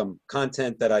USB of some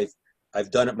content that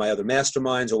I've done at my other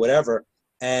masterminds or whatever,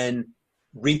 and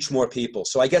reach more people.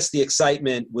 So I guess the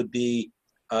excitement would be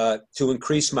to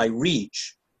increase my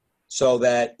reach, so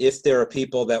that if there are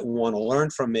people that want to learn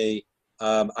from me,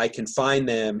 I can find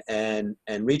them and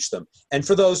reach them. And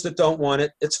for those that don't want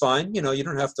it, it's fine. You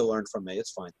don't have to learn from me.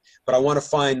 It's fine. But I want to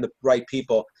find the right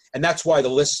people. And that's why the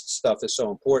list stuff is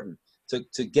so important,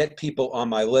 to get people on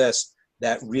my list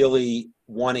that really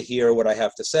want to hear what I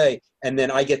have to say, and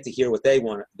then I get to hear what they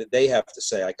have to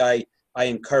say. Like I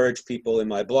encourage people in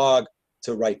my blog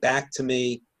to write back to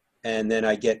me, and then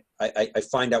I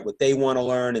find out what they want to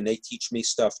learn, and they teach me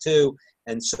stuff too.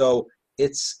 And so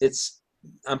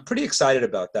I'm pretty excited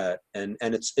about that, and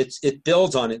it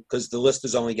builds on it because the list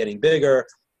is only getting bigger,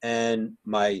 and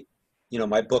my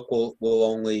book will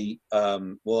only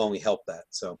help that.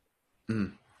 So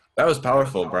that was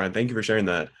powerful, Brian. Thank you for sharing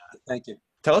that. Thank you.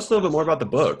 Tell us a little bit more about the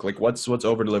book. Like, what's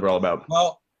Over Deliver all about?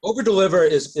 Well, Over Deliver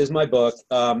is my book.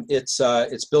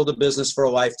 It's Build a Business for a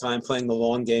Lifetime, playing the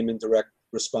long game in direct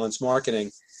response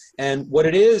marketing. And what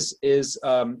it is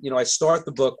I start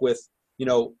the book with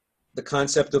the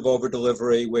concept of over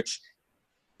delivery, which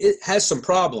it has some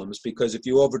problems, because if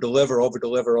you over deliver,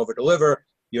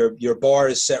 your bar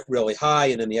is set really high,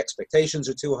 and then the expectations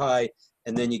are too high,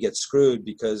 and then you get screwed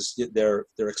because they're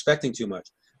expecting too much.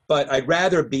 But I'd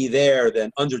rather be there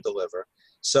than under deliver.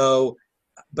 So,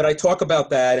 but I talk about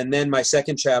that, and then my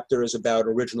second chapter is about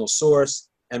original source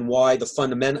and why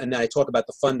and then I talk about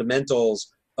the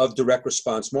fundamentals of direct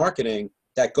response marketing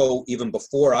that go even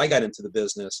before I got into the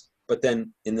business, but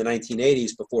then in the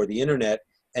 1980s before the internet,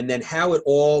 and then how it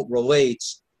all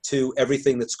relates to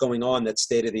everything that's going on that's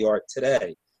state of the art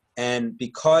today. And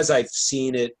because I've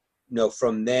seen it,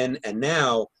 from then and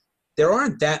now, there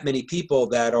aren't that many people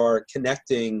that are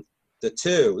connecting the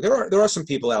two. There are some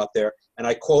people out there, and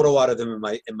I quote a lot of them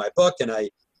in my book, and I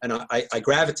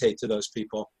gravitate to those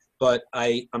people. But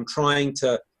I'm trying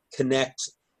to connect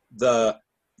I'm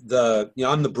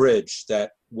the bridge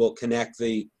that will connect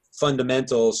the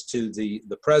fundamentals to the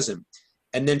present.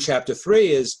 And then chapter 3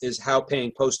 is how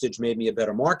paying postage made me a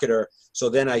better marketer. So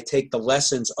then I take the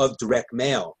lessons of direct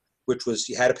mail, which was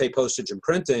you had to pay postage and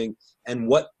printing, and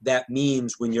what that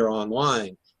means when you're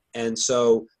online. And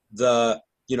so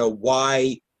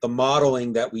why the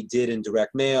modeling that we did in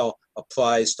direct mail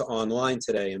applies to online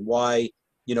today, and why,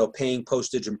 paying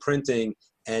postage and printing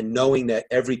and knowing that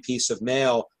every piece of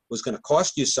mail was going to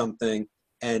cost you something,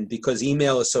 and because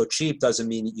email is so cheap doesn't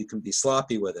mean that you can be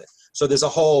sloppy with it. So there's a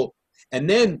whole, and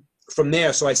then from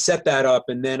there, so I set that up,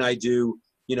 and then I do,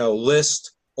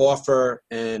 list, offer,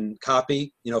 and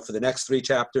copy, for the next 3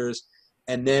 chapters.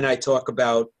 And then I talk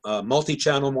about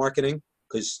multi-channel marketing,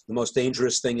 because the most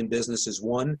dangerous thing in business is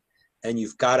one, and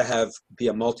you've got to be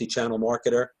a multi-channel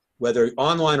marketer, whether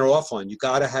online or offline. You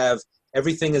got to have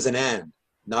everything as an and,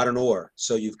 not an or.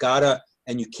 So you've got to,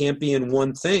 and you can't be in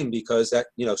one thing, because that,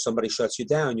 somebody shuts you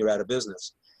down, you're out of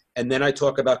business. And then I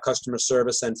talk about customer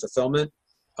service and fulfillment,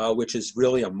 which is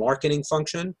really a marketing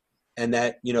function, and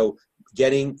that,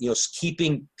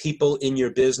 keeping people in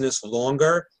your business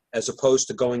longer as opposed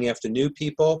to going after new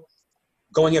people.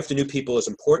 Going after new people is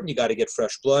important. You got to get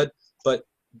fresh blood, but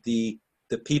the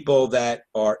people that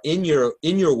are in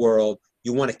your world,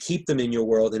 you want to keep them in your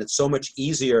world, and it's so much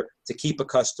easier to keep a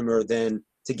customer than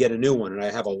to get a new one. And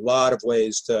I have a lot of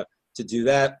ways to do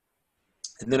that.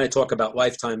 And then I talk about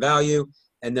lifetime value.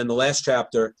 And then the last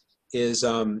chapter is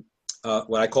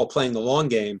what I call playing the long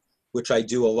game, which I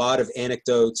do a lot of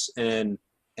anecdotes and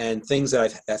things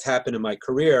that have happened in my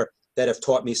career that have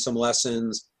taught me some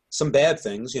lessons, some bad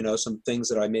things, some things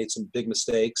that I made some big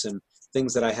mistakes, and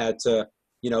things that I had to,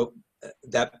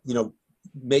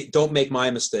 don't make my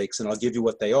mistakes, and I'll give you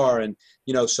what they are. And,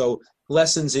 so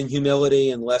lessons in humility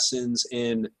and lessons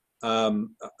in a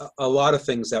lot of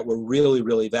things that were really,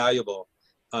 really valuable.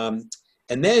 And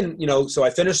then, so I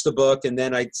finished the book, and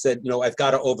then I said, I've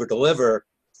got to over deliver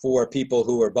for people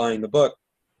who are buying the book.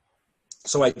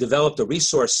 So I developed a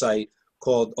resource site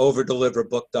called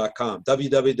overdeliverbook.com,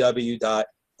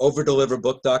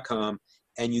 www.overdeliverbook.com.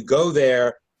 And you go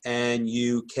there and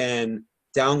you can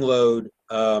download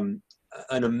an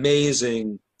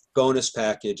amazing bonus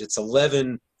package. It's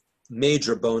 11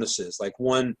 major bonuses. Like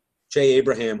one, Jay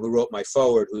Abraham, who wrote my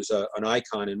foreword, who's an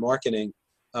icon in marketing,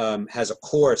 has a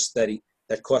course that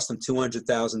cost him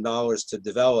 $200,000 to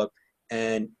develop,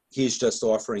 and he's just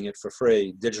offering it for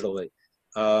free digitally.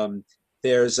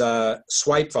 There's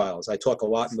swipe files. I talk a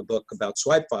lot in the book about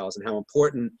swipe files and how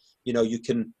important,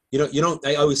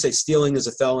 I always say stealing is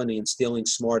a felony and stealing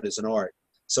smart is an art.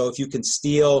 So if you can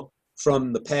steal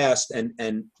from the past and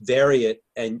vary it,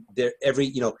 and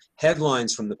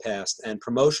headlines from the past and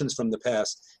promotions from the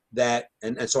past,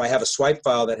 and so I have a swipe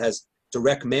file that has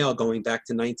direct mail going back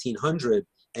to 1900,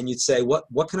 and you'd say,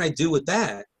 what can I do with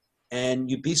that?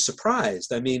 And you'd be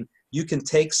surprised. I mean, you can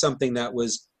take something that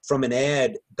was from an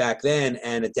ad back then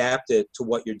and adapt it to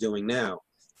what you're doing now.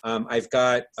 I've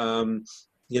got,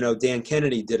 Dan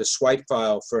Kennedy did a swipe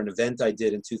file for an event I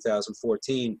did in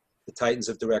 2014, the Titans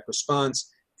of Direct Response,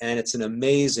 and it's an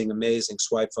amazing, amazing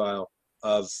swipe file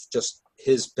of just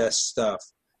his best stuff.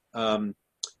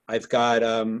 I've got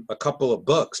a couple of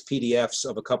books, PDFs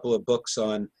of a couple of books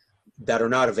on that are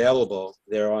not available.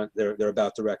 They're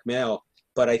about direct mail.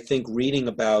 But I think reading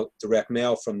about direct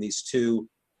mail from these two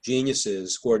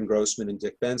geniuses, Gordon Grossman and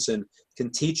Dick Benson,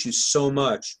 can teach you so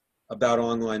much about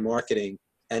online marketing.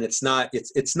 And it's not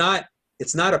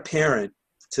apparent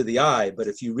to the eye, but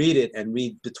if you read it and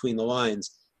read between the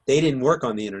lines, they didn't work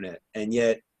on the internet, and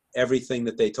yet everything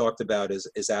that they talked about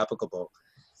is applicable.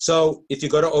 So if you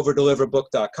go to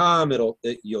overdeliverbook.com,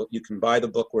 you can buy the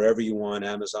book wherever you want,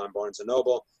 Amazon, Barnes and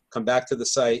Noble. Come back to the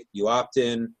site, you opt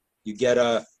in, you get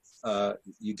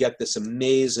this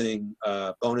amazing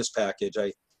bonus package.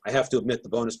 I have to admit the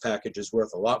bonus package is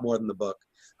worth a lot more than the book,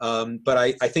 but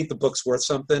I think the book's worth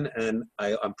something, and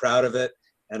I'm proud of it,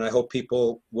 and I hope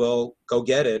people will go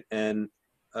get it. And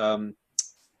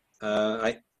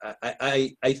I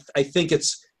think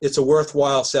it's a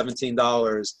worthwhile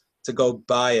 $17 to go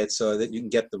buy it so that you can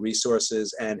get the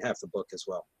resources and have the book as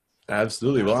well.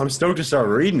 Absolutely. Well, I'm stoked to start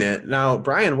reading it. Now,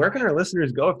 Brian, where can our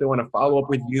listeners go if they want to follow up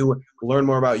with you, learn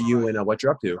more about you and what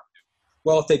you're up to?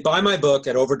 Well, if they buy my book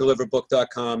at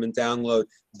overdeliverbook.com and download,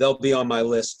 they'll be on my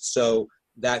list. So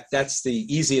that's the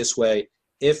easiest way.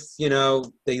 If,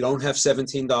 they don't have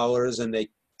 $17 and they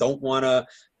don't want to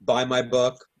buy my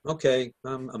book, okay,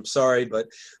 I'm sorry, but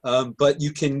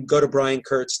you can go to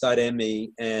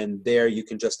briankurtz.me, and there you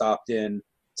can just opt in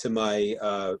to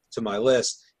my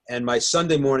list. And my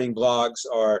Sunday morning blogs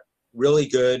are really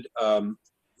good,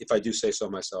 if I do say so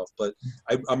myself. But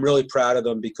I'm really proud of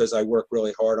them because I work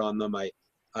really hard on them.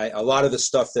 A lot of the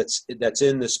stuff that's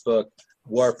in this book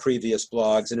were previous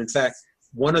blogs, and in fact,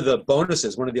 one of the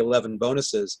 11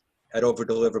 bonuses at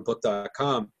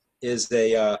overdeliverbook.com is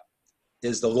the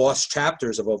lost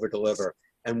chapters of Overdeliver.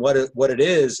 And what it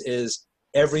is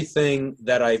everything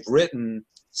that I've written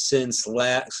since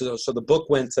last. So the book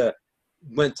went to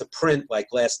print like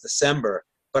last December,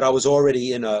 but I was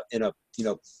already in a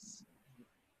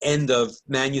end of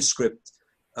manuscript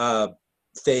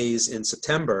phase in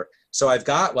September. So I've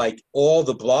got like all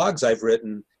the blogs I've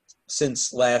written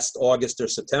since last August or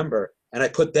September, and I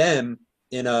put them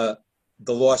in the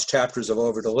lost chapters of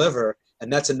Overdeliver,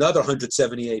 and that's another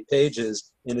 178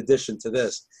 pages in addition to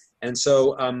this. And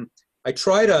so I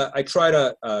try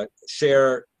to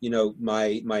share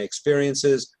my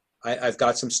experiences. I've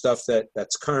got some stuff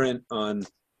that's current on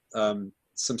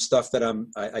some stuff that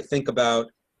I think about,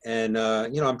 and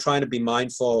I'm trying to be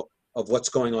mindful of what's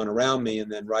going on around me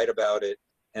and then write about it.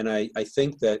 And I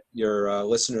think that your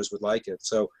listeners would like it.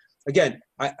 So again,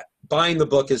 buying the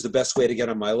book is the best way to get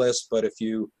on my list. But if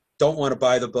you don't want to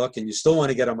buy the book and you still want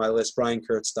to get on my list,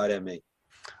 briankurtz.me.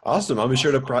 Awesome. I'll be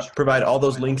sure to provide all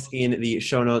those links in the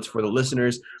show notes for the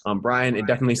listeners. Brian, it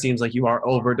definitely seems like you are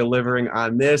over-delivering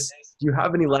on this. Do you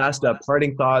have any last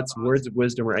parting thoughts, words of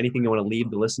wisdom, or anything you want to leave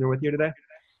the listener with here today?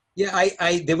 Yeah,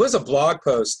 there was a blog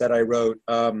post that I wrote.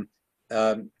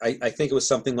 I think it was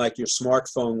something like your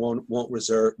smartphone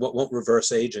won't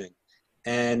reverse aging.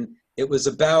 And it was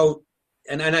about,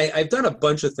 and I've done a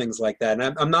bunch of things like that.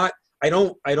 And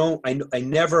I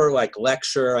never like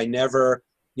lecture. I never,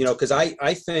 because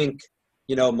I think,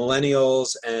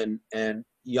 millennials and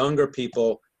younger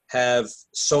people have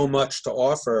so much to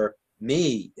offer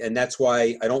me, and that's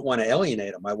why I don't want to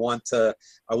alienate them. I want to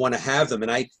have them.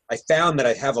 And I found that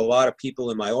I have a lot of people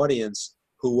in my audience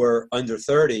who were under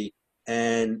 30,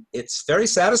 and it's very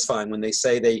satisfying when they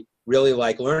say they really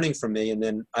like learning from me, and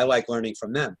then I like learning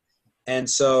from them. And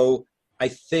so I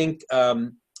think,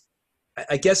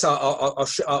 I guess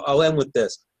I'll end with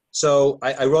this. So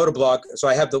I wrote a blog. So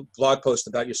I have the blog post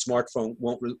about your smartphone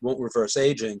won't reverse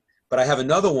aging, but I have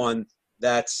another one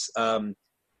that's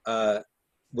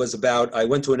was about, I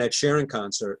went to an Ed Sheeran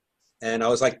concert, and I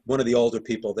was like one of the older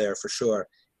people there for sure.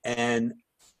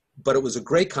 But it was a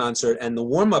great concert, and the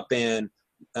warm-up band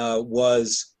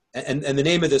was, and the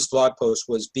name of this blog post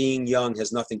was "Being Young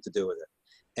Has Nothing to Do with It."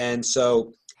 And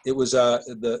so it was,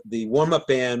 the warm-up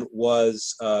band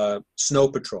was Snow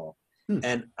Patrol.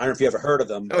 And I don't know if you ever heard of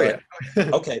them. Yeah.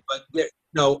 Okay, but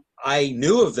I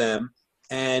knew of them,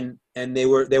 and they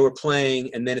were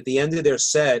playing, and then at the end of their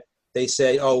set, they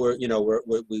say, "Oh,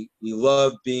 we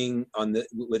love being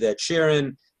with Ed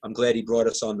Sheeran. I'm glad he brought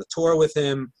us on the tour with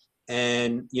him,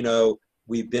 and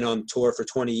we've been on tour for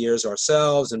 20 years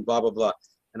ourselves, and blah blah blah."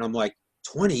 And I'm like,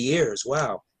 20 years,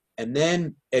 wow. And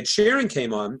then Ed Sheeran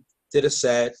came on, did a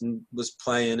set, and was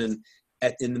playing, and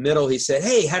in the middle he said,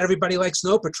 "Hey, how'd everybody like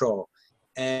Snow Patrol?"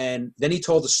 And then he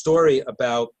told a story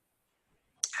about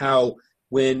how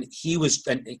when he was,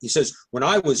 and he says, when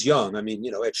I was young, Ed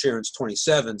Sheeran's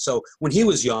 27. So when he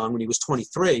was young, when he was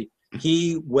 23,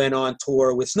 he went on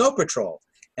tour with Snow Patrol,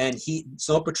 and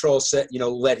Snow Patrol said,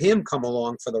 let him come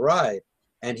along for the ride,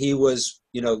 and he was,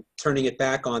 turning it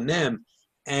back on them.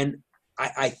 And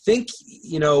I think,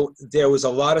 there was a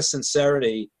lot of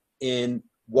sincerity in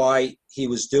why he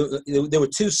was doing. There were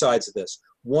two sides of this.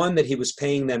 One, that he was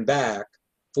paying them back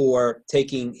for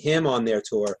taking him on their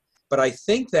tour. But I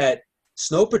think that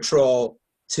Snow Patrol,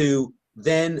 to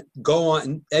then go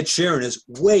on, Ed Sheeran is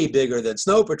way bigger than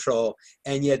Snow Patrol,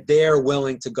 and yet they're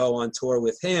willing to go on tour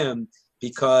with him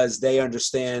because they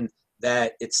understand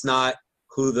that it's not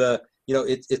who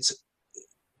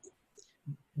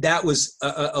that was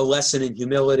a lesson in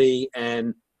humility,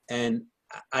 and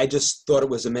I just thought it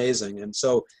was amazing. And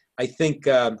so I think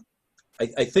it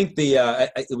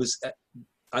was.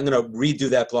 I'm going to redo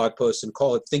that blog post and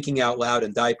call it "Thinking Out Loud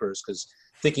in Diapers," because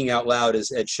 "Thinking Out Loud"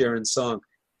 is Ed Sheeran's song.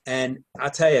 And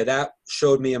I'll tell you, that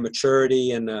showed me a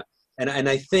maturity, and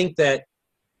I think that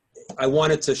I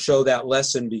wanted to show that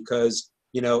lesson because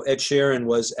Ed Sheeran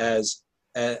was as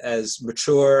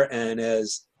mature and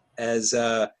as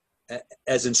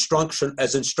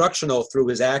instructional through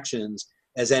his actions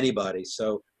as anybody.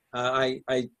 So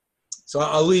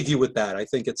I'll leave you with that. I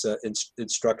think it's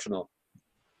instructional.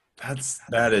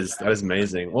 That is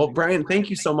amazing. Well, Brian, thank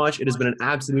you so much. It has been an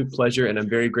absolute pleasure, and I'm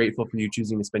very grateful for you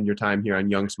choosing to spend your time here on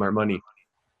Young Smart Money.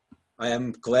 I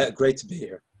am great to be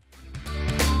here.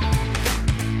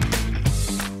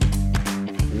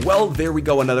 Well, there we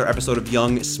go. Another episode of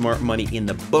Young Smart Money in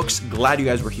the books. Glad you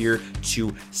guys were here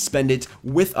to spend it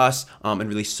with us and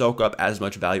really soak up as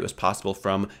much value as possible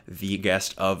from the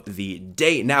guest of the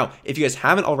day. Now, if you guys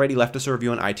haven't already left us a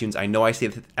review on iTunes, I know I say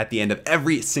it at the end of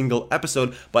every single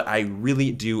episode, but I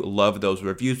really do love those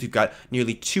reviews. We've got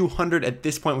nearly 200 at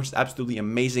this point, which is absolutely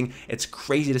amazing. It's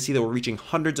crazy to see that we're reaching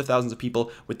hundreds of thousands of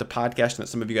people with the podcast, and that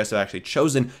some of you guys have actually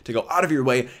chosen to go out of your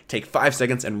way, take 5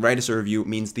 seconds, and write us a review. It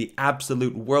means the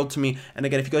absolute world to me. And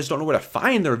again, if you guys don't know where to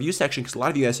find the review section, because a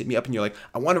lot of you guys hit me up and you're like,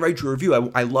 I want to write you a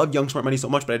review. I love Young Smart Money so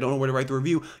much, but I don't know where to write the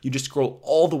review. You just scroll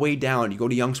all the way down. You go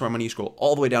to Young Smart Money, you scroll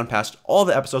all the way down past all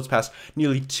the episodes, past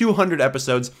nearly 200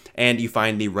 episodes, and you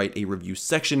find the write a review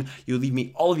section. You leave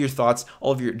me all of your thoughts,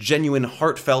 all of your genuine,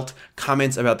 heartfelt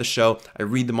comments about the show. I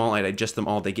read them all, I digest them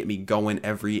all. They get me going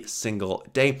every single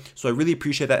day. So I really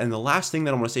appreciate that. And the last thing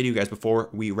that I want to say to you guys before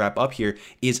we wrap up here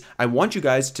is I want you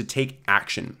guys to take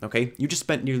action, okay? You just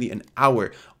spent nearly an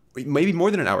hour, maybe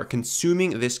more than an hour,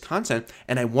 consuming this content,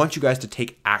 and I want you guys to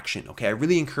take action, okay? I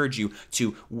really encourage you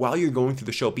to, while you're going through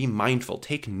the show, be mindful,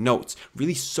 take notes,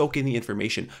 really soak in the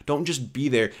information. Don't just be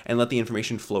there and let the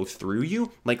information flow through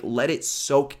you. Like, let it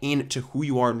soak into who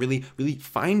you are and really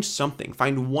find something,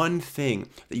 find one thing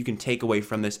that you can take away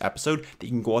from this episode that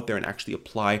you can go out there and actually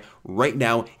apply right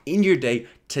now in your day,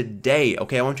 today,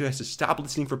 okay? I want you guys to stop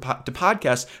listening to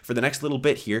podcasts for the next little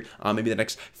bit here, maybe the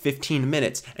next 15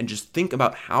 minutes, and just think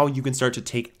about how you can start to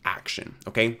take action,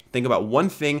 okay? Think about one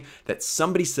thing that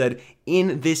somebody said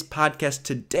in this podcast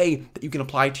today that you can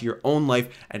apply to your own life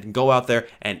and go out there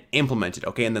and implement it,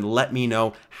 okay? And then let me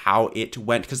know how it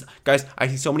went. Because, guys, I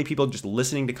see so many people just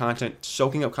listening to content,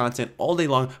 soaking up content all day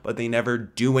long, but they never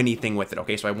do anything with it,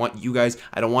 okay? So I want you guys,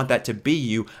 I don't want that to be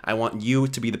you. I want you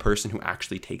to be the person who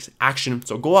actually takes action.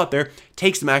 So go out there,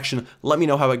 take some action, let me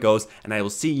know how it goes, and I will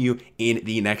see you in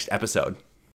the next episode.